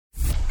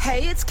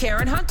Hey, it's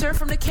Karen Hunter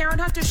from The Karen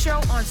Hunter Show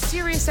on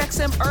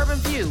SiriusXM Urban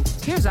View.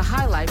 Here's a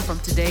highlight from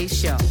today's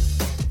show.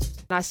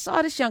 I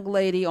saw this young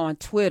lady on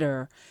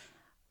Twitter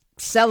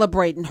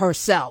celebrating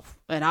herself,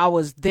 and I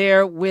was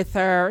there with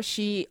her.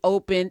 She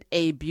opened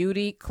a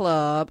beauty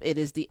club. It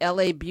is the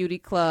LA Beauty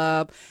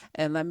Club.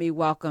 And let me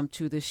welcome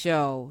to the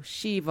show,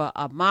 Shiva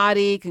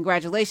Ahmadi.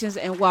 Congratulations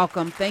and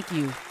welcome. Thank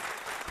you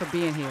for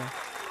being here.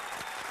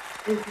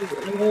 Thank you.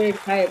 I'm very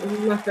excited. This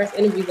is my first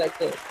interview like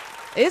this.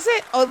 Is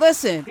it? Oh,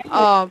 listen.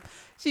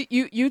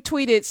 You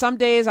tweeted, "Some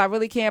days I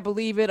really can't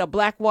believe it. A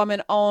Black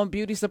woman-owned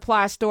beauty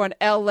supply store in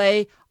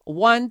L.A.,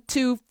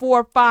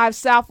 1245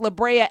 South La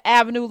Brea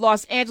Avenue,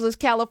 Los Angeles,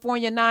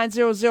 California,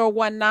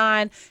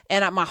 90019."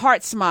 And my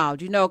heart smiled,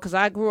 because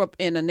I grew up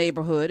in a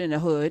neighborhood, in the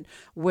hood,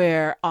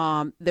 where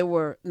there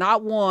were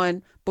not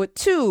one, but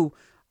two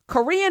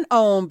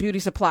Korean-owned beauty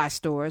supply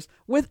stores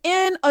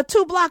within a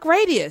 2-block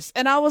radius.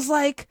 And I was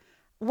like,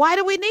 why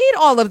do we need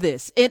all of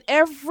this? In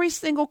every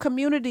single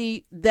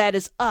community that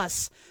is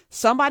us,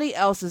 somebody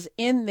else is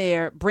in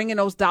there bringing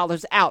those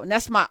dollars out. And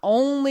that's my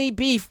only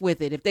beef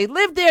with it. If they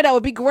lived there, that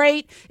would be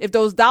great. If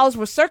those dollars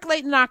were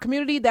circulating in our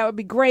community, that would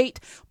be great.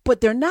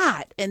 But they're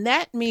not. And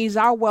that means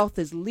our wealth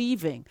is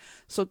leaving.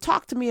 So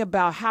talk to me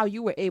about how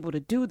you were able to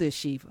do this,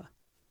 Shiva.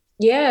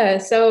 Yeah,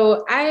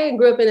 so I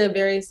grew up in a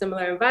very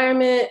similar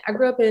environment. I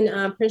grew up in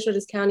Prince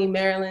George's County,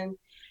 Maryland.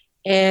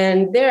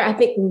 And there, I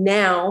think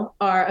now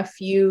are a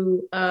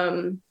few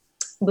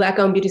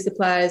Black-owned beauty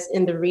supplies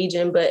in the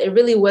region, but it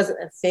really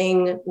wasn't a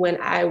thing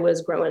when I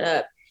was growing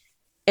up.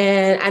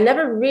 And I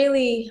never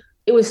really,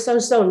 it was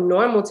so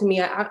normal to me.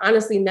 I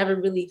honestly never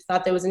really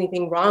thought there was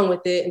anything wrong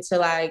with it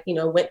until I,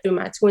 went through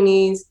my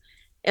 20s.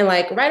 And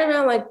right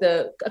around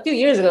a few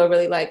years ago,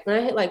 really, when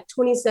I hit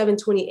 27,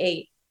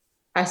 28,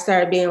 I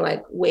started being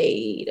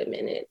wait a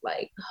minute,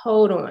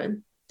 hold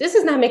on. This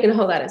is not making a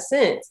whole lot of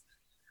sense.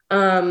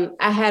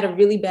 I had a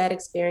really bad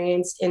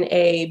experience in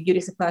a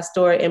beauty supply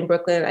store in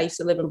Brooklyn. I used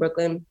to live in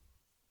Brooklyn.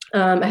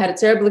 I had a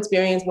terrible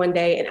experience one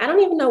day, and I don't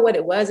even know what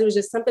it was. It was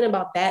just something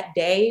about that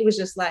day. It was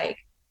just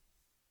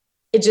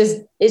it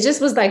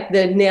just was like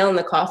the nail in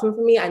the coffin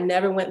for me. I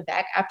never went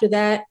back after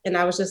that. And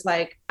I was just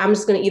I'm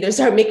just going to either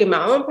start making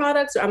my own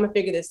products or I'm going to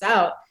figure this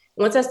out.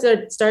 Once I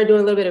started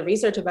doing a little bit of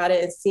research about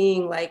it and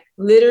seeing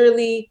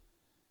literally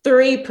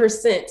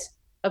 3%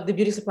 of the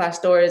beauty supply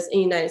stores in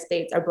the United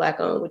States are Black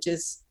owned, which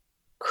is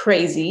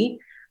crazy.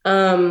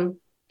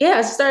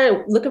 I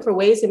started looking for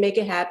ways to make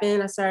it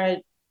happen. I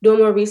started doing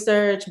more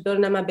research,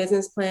 building out my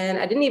business plan.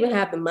 I didn't even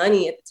have the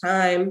money at the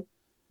time.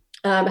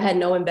 I had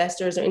no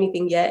investors or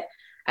anything yet.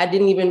 I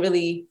didn't even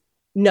really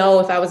know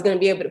if I was going to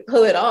be able to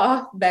pull it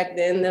off back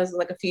then. That was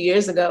a few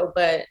years ago,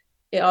 but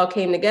it all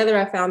came together.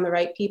 I found the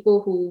right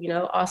people who,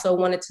 also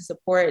wanted to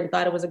support and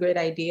thought it was a great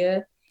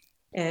idea.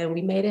 And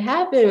we made it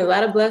happen. A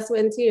lot of blood,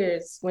 sweat, and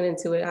tears went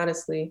into it,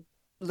 honestly.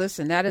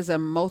 Listen, that is a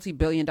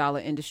multi-billion-dollar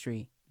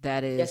industry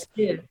that is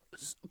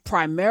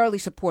primarily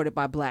supported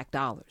by Black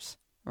dollars,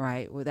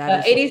 right? Well,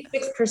 that is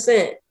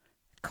 86%.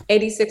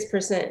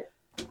 86%.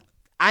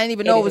 I didn't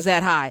even know it was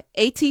that high.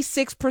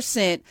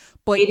 86%,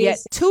 but 86%. Yet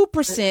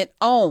 2%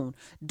 own.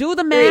 Do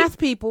the math,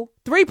 people.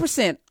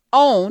 3%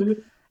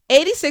 own,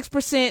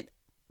 86%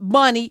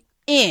 money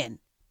in,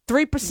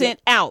 3%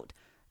 out.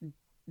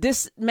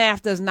 This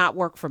math does not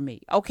work for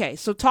me. Okay,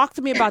 so talk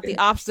to me about the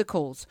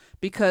obstacles,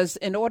 because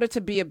in order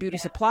to be a beauty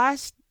supply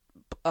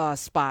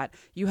spot,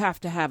 you have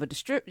to have a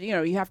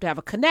you have to have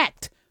a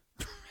connect.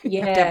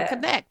 You have to have a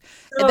connect.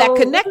 So, and that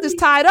connect is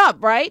tied up,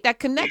 right? That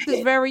connect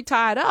is very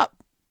tied up.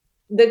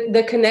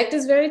 The connect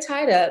is very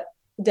tied up,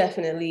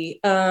 definitely.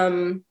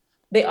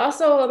 They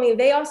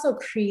also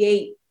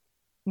create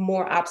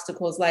more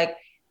obstacles.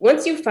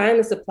 Once you find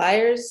the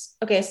suppliers,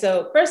 okay,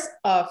 so first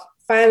off,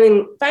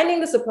 finding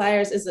the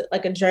suppliers is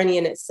a journey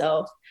in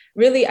itself.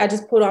 Really, I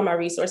just put all my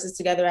resources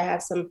together. I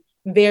have some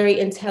very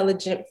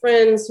intelligent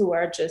friends who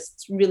are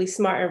just really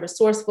smart and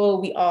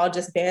resourceful. We all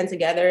just band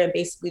together and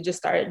basically just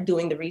started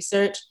doing the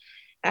research.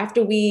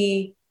 After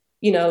we,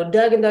 dug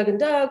and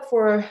dug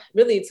for,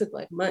 really, it took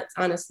months,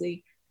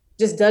 honestly.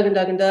 Just dug and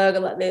dug, a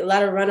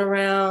lot of run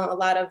around, a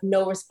lot of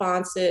no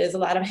responses, a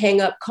lot of hang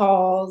up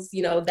calls,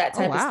 that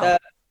type of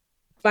stuff.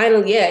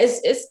 Finally,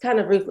 it's kind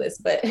of ruthless,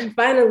 but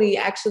finally,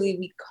 actually,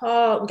 we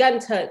got in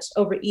touch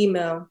over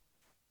email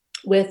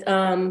with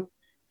one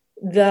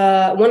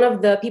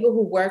of the people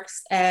who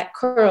works at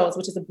Curls,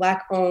 which is a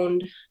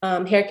Black-owned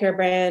hair care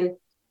brand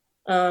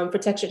for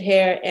textured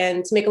hair.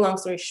 And to make a long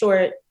story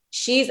short,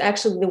 she's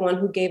actually the one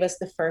who gave us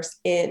the first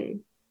in.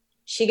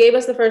 She gave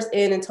us the first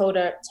in and told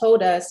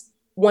us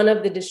one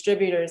of the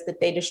distributors that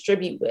they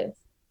distribute with.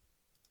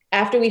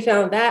 After we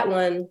found that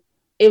one,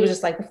 it was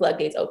just the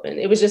floodgates open.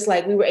 It was just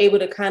we were able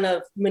to kind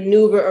of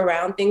maneuver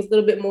around things a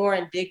little bit more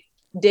and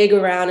dig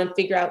around and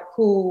figure out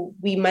who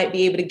we might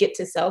be able to get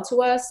to sell to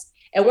us.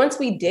 And once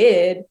we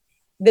did,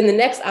 then the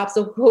next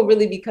obstacle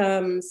really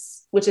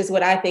becomes, which is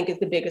what I think is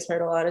the biggest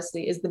hurdle,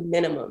 honestly, is the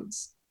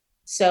minimums.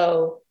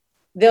 So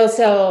they'll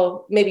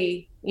sell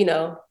maybe,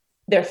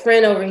 their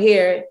friend over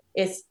here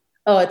is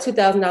oh, a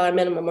 $2,000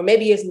 minimum, or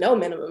maybe it's no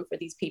minimum for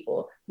these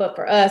people. But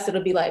for us,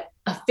 it'll be like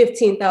a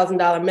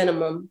 $15,000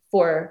 minimum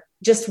for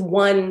just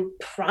one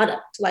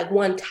product, like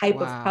one type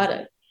of Wow.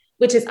 product,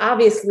 which is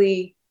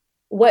obviously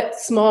what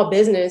small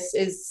business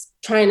is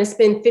trying to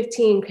spend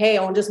 15K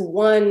on just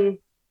one,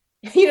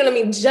 you know what I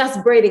mean?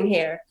 Just braiding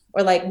hair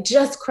or like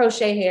just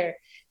crochet hair.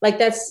 Like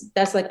that's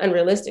like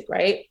unrealistic,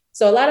 right?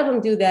 So a lot of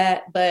them do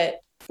that, but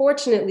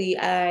fortunately,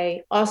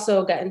 I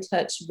also got in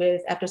touch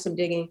with, after some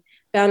digging,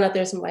 found out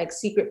there's some like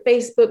secret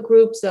Facebook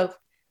groups of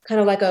kind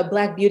of like a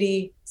Black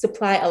Beauty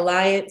Supply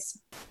Alliance.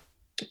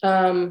 It's like And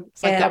I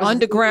the was really,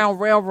 underground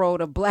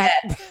railroad of black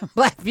yeah,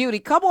 black beauty.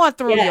 Come on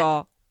through, yeah.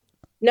 y'all.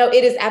 No,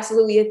 it is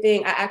absolutely a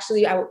thing.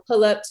 I would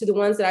pull up to the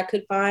ones that I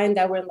could find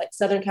that were in like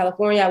Southern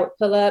California. I would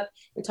pull up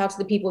and talk to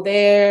the people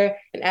there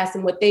and ask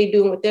them what they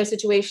do and what their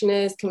situation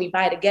is. Can we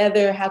buy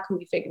together? How can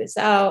we figure this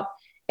out?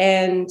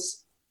 And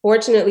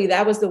fortunately,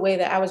 that was the way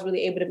that I was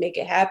really able to make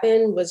it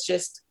happen, was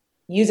just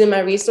using my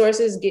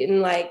resources,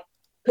 getting like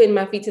putting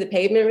my feet to the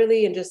pavement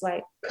really, and just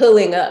like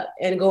pulling up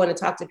and going to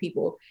talk to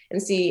people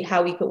and see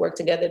how we could work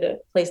together to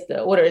place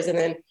the orders. And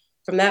then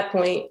from that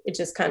point, it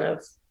just kind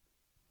of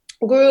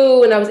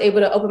grew, and I was able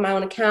to open my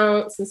own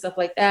accounts and stuff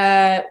like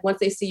that. Once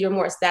they see you're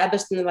more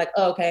established, and they're like,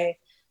 oh, okay,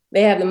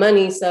 they have the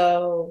money.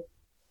 So,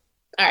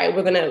 all right,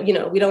 we're going to,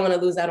 we don't want to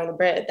lose out on the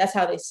bread. That's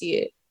how they see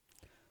it.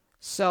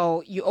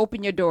 So you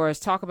open your doors.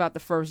 Talk about the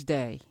first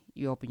day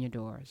you open your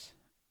doors.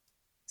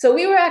 So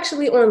we were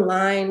actually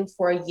online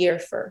for a year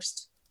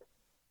first,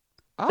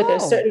 but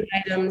there's Oh, certain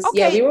items.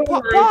 Yeah, okay. we were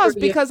online for Pause a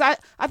year. because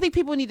I think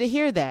people need to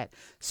hear that.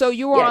 So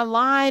you were Yeah,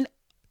 online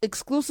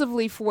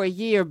exclusively for a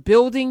year,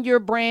 building your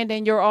brand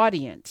and your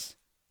audience.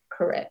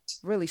 correct.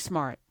 Really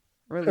smart.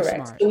 Really Correct.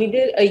 smart. So we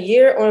did a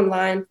year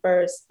online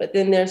first, but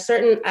then there's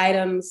certain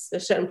items,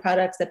 there's certain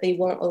products that they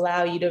won't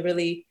allow you to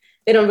really,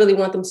 they don't really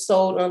want them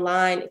sold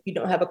online if you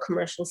don't have a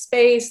commercial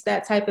space,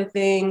 that type of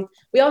thing.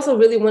 We also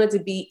really wanted to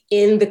be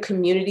in the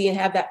community and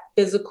have that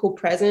physical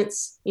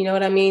presence. You know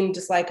what I mean?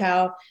 Just like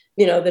how,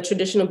 the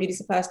traditional beauty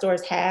supply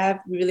stores have,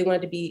 we really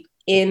wanted to be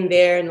in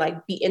there and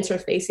like be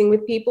interfacing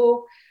with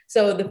people.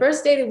 So the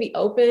first day that we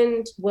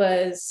opened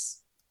was,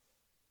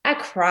 I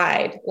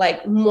cried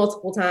like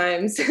multiple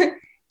times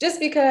just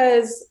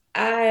because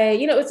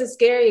it's a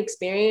scary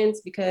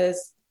experience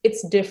because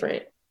it's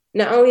different.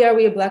 Not only are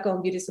we a Black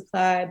owned beauty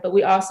supply, but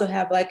we also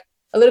have like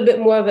a little bit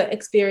more of an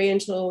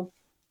experiential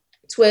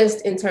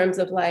twist in terms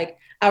of like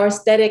our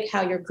aesthetic,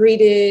 how you're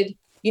greeted,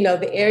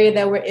 the area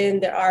that we're in.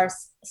 There are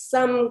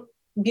some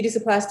beauty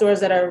supply stores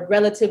that are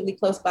relatively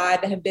close by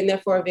that have been there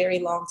for a very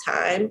long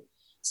time.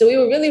 So we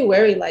were really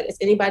worried, like, is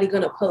anybody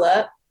going to pull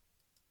up?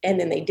 And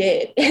then they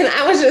did. And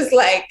I was just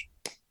like,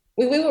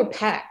 we were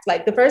packed.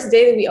 Like the first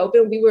day that we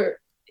opened,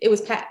 it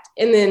was packed.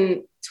 And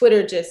then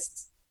Twitter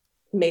just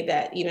made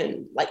that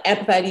even like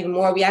amplified even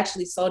more. We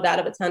actually sold out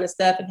of a ton of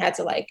stuff and had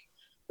to like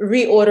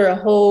reorder a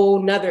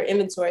whole nother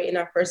inventory in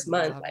our first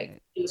month. Love Like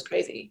it. it was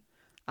crazy.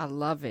 I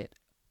love it.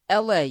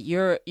 LA,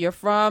 you're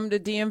from the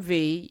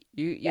DMV.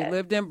 You Yes.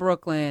 lived in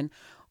Brooklyn.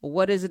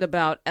 What is it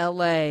about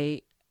LA,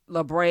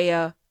 La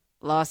Brea,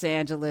 Los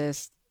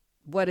Angeles?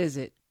 What is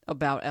it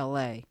about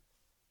LA?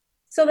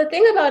 So the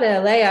thing about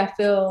LA, I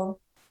feel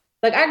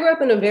like I grew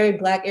up in a very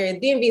Black area.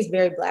 DMV is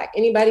very Black.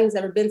 Anybody who's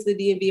ever been to the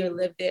DMV or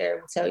lived there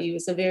will tell you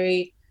it's a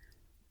very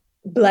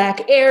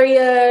Black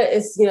area.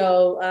 It's,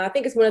 I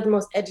think it's one of the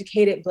most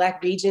educated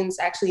Black regions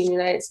actually in the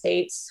United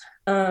States.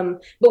 But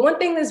one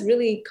thing that's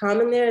really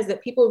common there is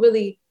that people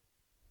really,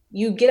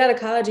 you get out of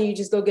college and you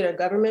just go get a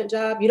government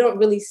job. You don't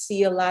really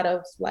see a lot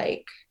of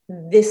like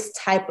this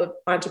type of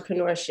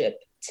entrepreneurship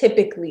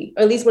typically,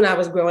 or at least when I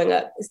was growing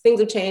up.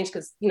 Things have changed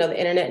because, the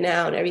internet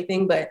now and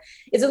everything, but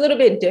it's a little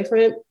bit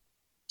different.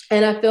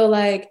 And I feel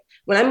like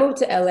when I moved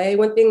to LA,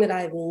 one thing that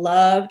I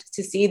loved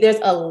to see, there's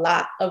a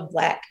lot of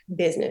Black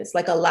business,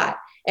 like a lot.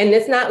 And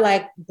it's not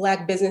like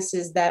Black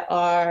businesses that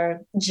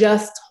are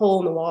just hole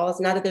in the walls.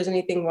 Not that there's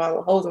anything wrong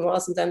with holes in the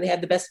walls. Sometimes they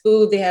have the best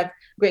food, they have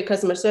great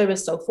customer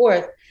service, so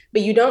forth.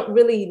 But you don't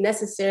really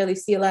necessarily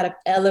see a lot of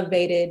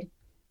elevated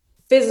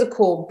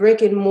physical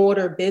brick and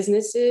mortar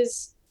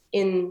businesses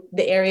in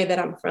the area that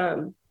I'm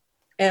from.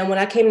 And when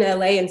I came to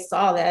LA and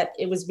saw that,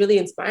 it was really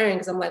inspiring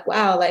because I'm like,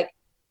 wow, like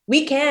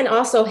we can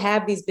also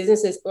have these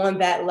businesses on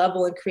that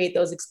level and create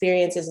those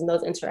experiences and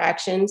those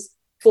interactions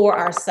for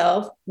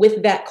ourselves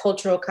with that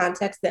cultural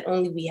context that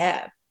only we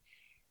have.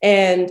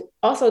 And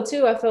also,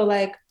 too, I feel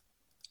like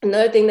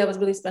another thing that was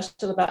really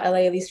special about LA,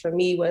 at least for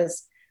me,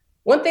 was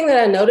one thing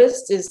that I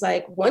noticed is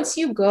like once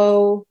you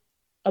go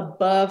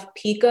above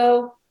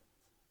Pico,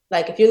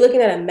 like if you're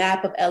looking at a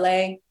map of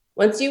LA,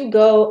 once you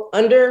go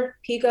under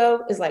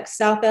Pico is like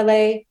South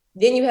LA.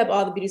 Then you have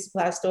all the beauty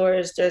supply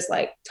stores. There's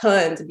like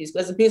tons of beauty.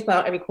 There's a beauty supply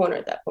on every corner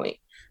at that point.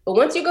 But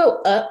once you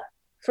go up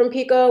from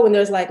Pico, when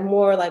there's like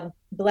more like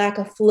Black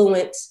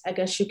affluent, I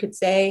guess you could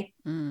say,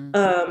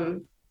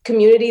 Mm.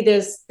 community,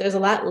 there's a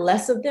lot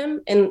less of them.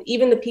 And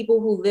even the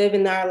people who live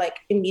in our like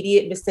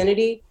immediate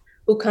vicinity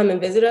who come and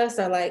visit us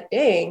are like,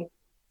 dang,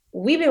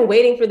 we've been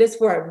waiting for this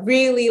for a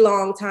really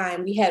long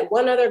time. We had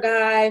one other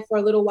guy for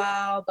a little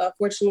while, but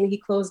unfortunately he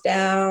closed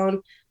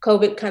down.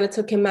 COVID kind of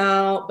took him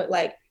out, but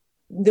like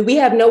we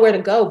have nowhere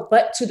to go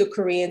but to the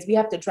Koreans. We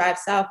have to drive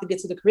south to get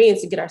to the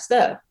Koreans to get our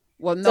stuff.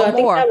 Well, no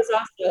more. I think that was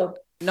also,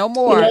 no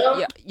more. You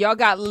know? Y'all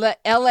got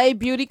LA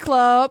Beauty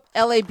Club.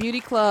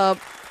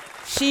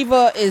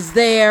 Shiva is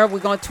there. We're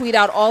going to tweet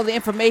out all the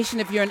information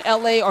if you're in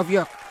LA or if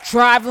you're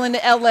traveling to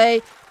LA.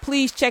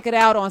 Please check it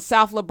out on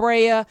South La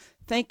Brea.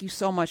 Thank you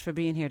so much for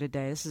being here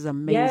today. This is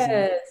amazing.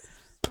 Yes.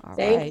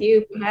 Thank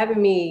you for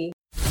having me.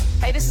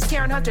 Hey, this is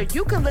Karen Hunter.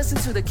 You can listen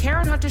to The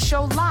Karen Hunter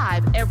Show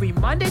live every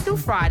Monday through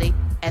Friday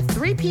at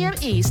 3 p.m.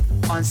 East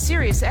on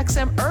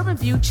SiriusXM Urban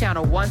View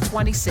Channel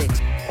 126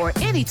 or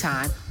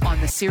anytime on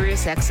the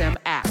SiriusXM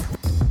app.